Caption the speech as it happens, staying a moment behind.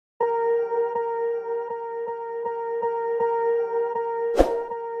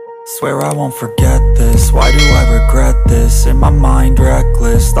Swear I won't forget this, why do I regret this? In my mind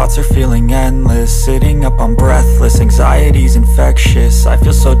reckless, thoughts are feeling endless. Sitting up I'm breathless, anxiety's infectious. I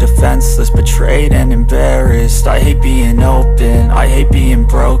feel so defenseless, betrayed and embarrassed. I hate being open, I hate being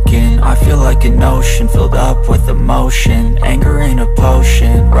broken. I feel like an ocean filled up with emotion. Anger ain't a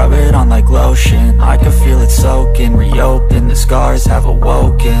potion, rub it on like lotion. I can feel it soaking, reopen, the scars have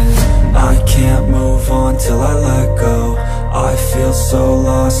awoken. I can't move on till I let go. I feel so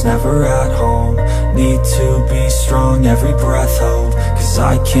lost, never at home. Need to be strong, every breath hold. Cause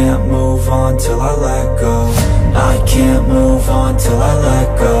I can't move on till I let go. I can't move on till I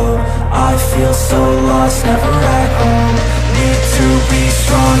let go. I feel so lost, never at home. Need to be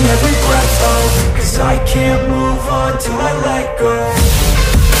strong, every breath hold. Cause I can't move on till I let go.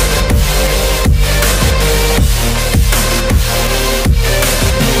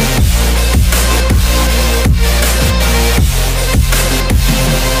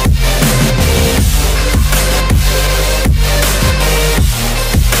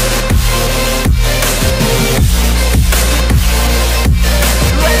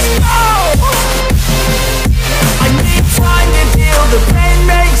 The pain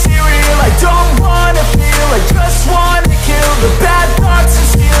makes it real, I don't wanna feel, I just wanna kill the bad thoughts and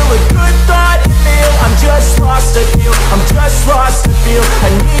steal a good thought and meal. I'm just lost, I feel, I'm just lost to feel. I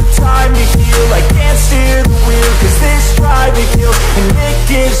need time to heal, I can't steer the wheel. Cause this drive to kill, and it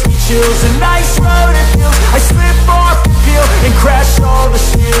gives me chills. A nice road it feels, I slip off the peel and crash all the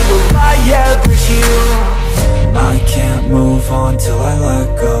steel. Will I ever heal? I can't move on till I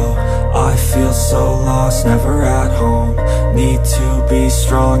let go. I feel so lost, never at home. Need to be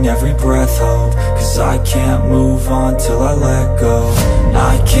strong, every breath hold. Cause I can't move on till I let go.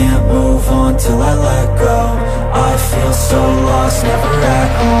 I can't move on till I let go. I feel so lost, never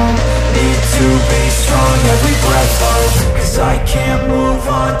at home. Need to be strong, every breath hold. Cause I can't move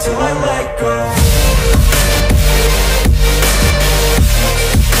on till I let go.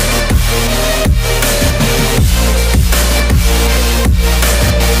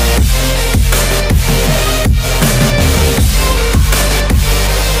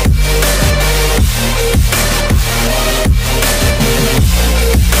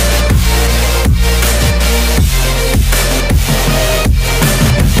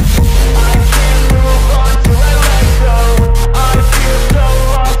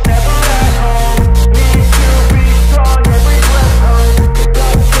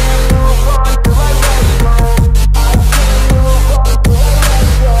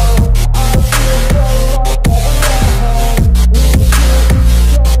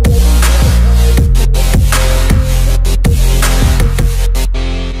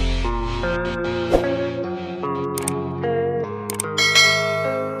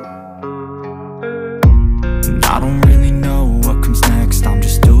 I don't really know what comes next. I'm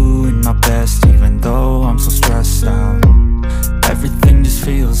just doing my best, even though I'm so stressed out. Everything just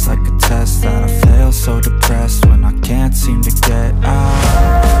feels like a test that I fail, so depressed when I can't seem to get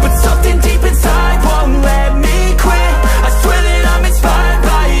out. But something deep inside won't let me quit. I swear that I'm inspired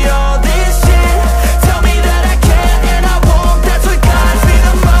by all this shit. Tell me that I can and I won't. That's what guides me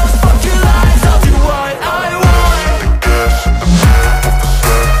the most. Fuck your lies, I'll do what I want.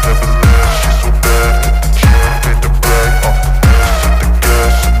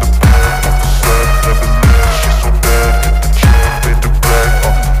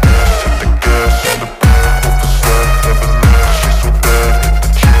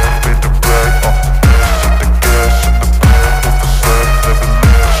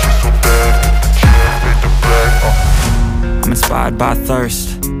 I'm inspired by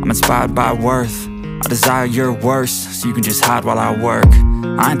thirst, I'm inspired by worth. I desire your worst, so you can just hide while I work.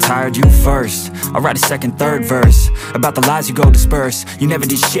 I ain't tired, you first. I'll write a second, third verse about the lies you go disperse. You never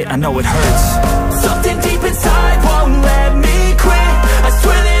did shit, I know it hurts. Something deep inside won't let me quit. I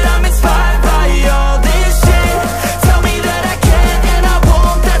swear that I'm inspired by all this shit. Tell me that I can and I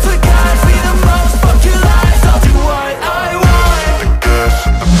won't. That's what guides me the most. Fuck your lies, I'll do what I want.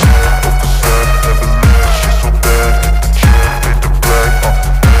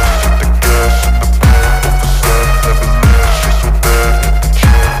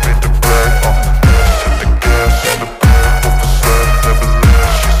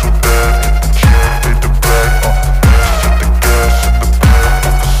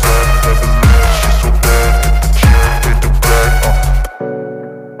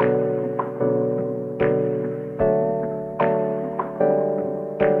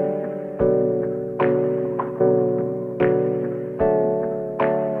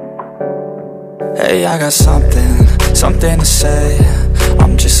 Hey, I got something to say.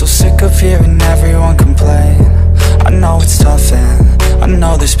 I'm just so sick of hearing everyone complain. I know it's tough and I know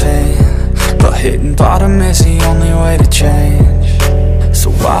know there's pain, but hitting bottom is the only way to change. So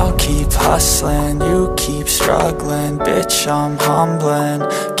I'll keep hustling, you keep struggling. Bitch, I'm humbling,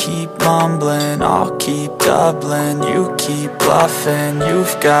 keep mumbling. I'll keep doubling, you keep bluffing.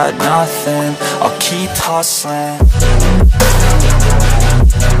 You've got nothing, I'll keep hustling.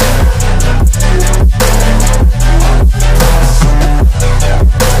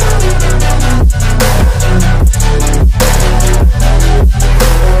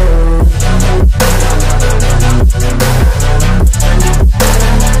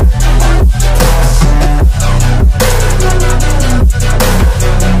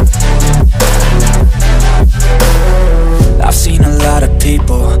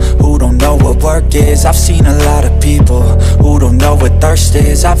 I've seen a lot of people who don't know what thirst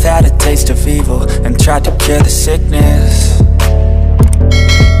is. I've had a taste of evil and tried to cure the sickness,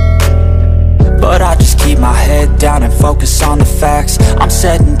 but I just keep my head down and focus on the facts. I'm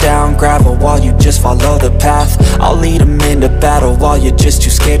setting down gravel while you just follow the path. I'll lead them into battle while you're just too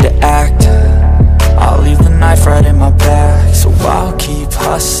scared to act. I'll leave the knife right in my back. So I'll keep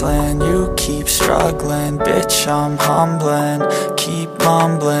hustling, you keep struggling. Bitch, I'm humbling, keep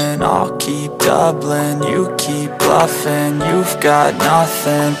mumbling. I'll keep doubling, you keep bluffing. You've got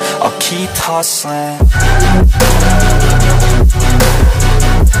nothing, I'll keep hustling.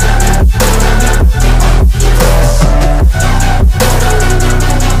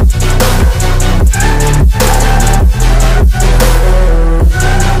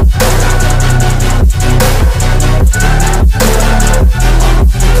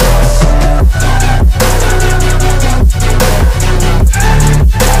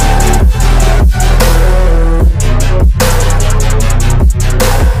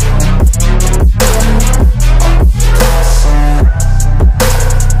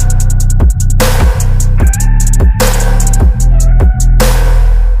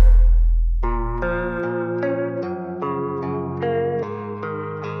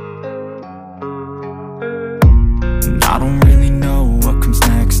 I don't really know what comes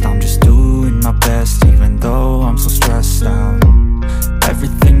next. I'm just doing my best, even though I'm so stressed out.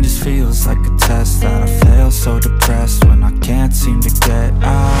 Everything just feels like a test that I fail, so depressed when I can't seem to get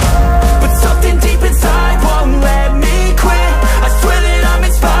out. But something deep inside won't let me quit. I swear that I'm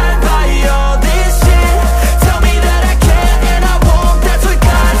inspired by all this shit. Tell me that I can and I won't. That's what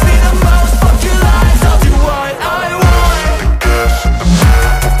guides me the most. Fuck your lies, I'll do what I want.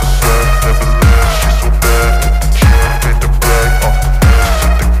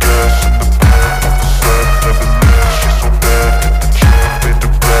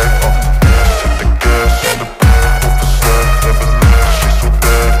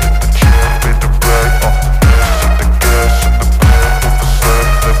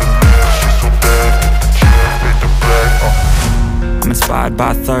 Inspired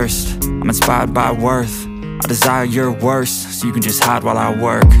by thirst, I'm inspired by worth. I desire your worst, so you can just hide while I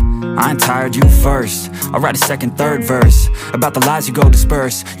work. I ain't tired, you first. I'll write a second, third verse about the lies you go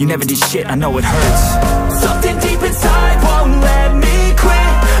disperse. You never did shit, I know it hurts. Something deep inside won't let me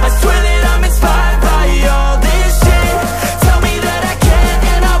quit. I swear that I'm inspired by all this shit. Tell me that I can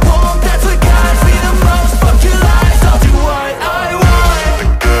and I won't. That's what guides me the most. Fuck your lies, I'll do what I want.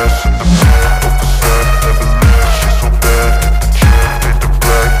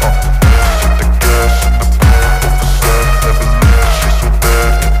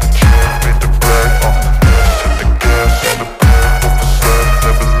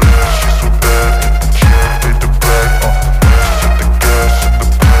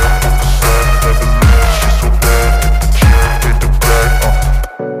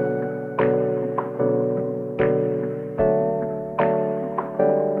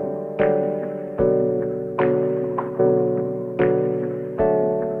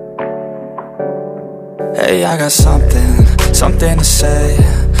 Hey, I got something to say.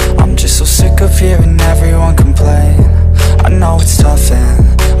 I'm just so sick of hearing everyone complain. I know it's tough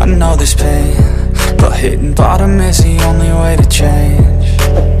and I know there's pain, but hitting bottom is the only way to change.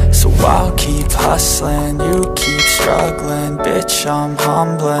 So I'll keep hustling, you keep struggling. Bitch, I'm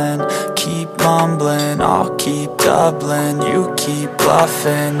humbling, keep mumbling. I'll keep doubling, you keep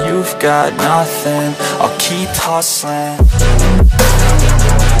bluffing. You've got nothing, I'll keep hustling.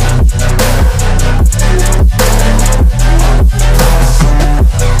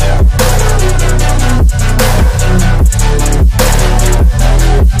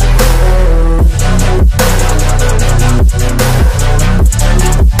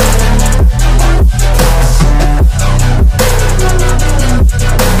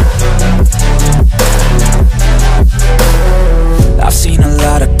 I've seen a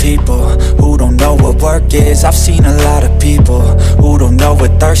lot of people who don't know what work is. I've seen a lot of people who don't know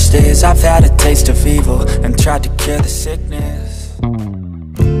what thirst is. I've had a taste of evil and tried to cure the sickness.